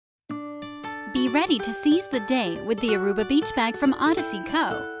Be ready to seize the day with the Aruba Beach Bag from Odyssey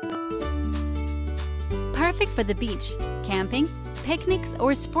Co. Perfect for the beach, camping, picnics,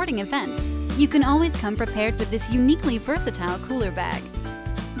 or sporting events, you can always come prepared with this uniquely versatile cooler bag.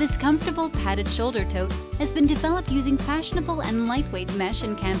 This comfortable padded shoulder tote has been developed using fashionable and lightweight mesh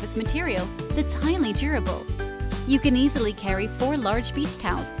and canvas material that's highly durable. You can easily carry 4 large beach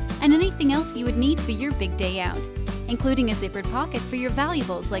towels and anything else you would need for your big day out, including a zippered pocket for your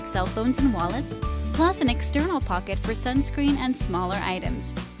valuables like cell phones and wallets, plus an external pocket for sunscreen and smaller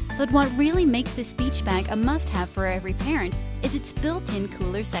items. But what really makes this beach bag a must-have for every parent is its built-in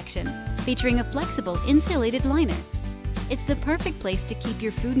cooler section, featuring a flexible insulated liner. It's the perfect place to keep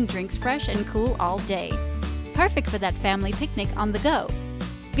your food and drinks fresh and cool all day. Perfect for that family picnic on the go.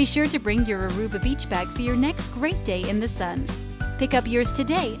 Be sure to bring your Aruba Beach Bag for your next great day in the sun. Pick up yours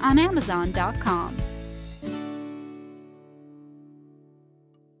today on Amazon.com.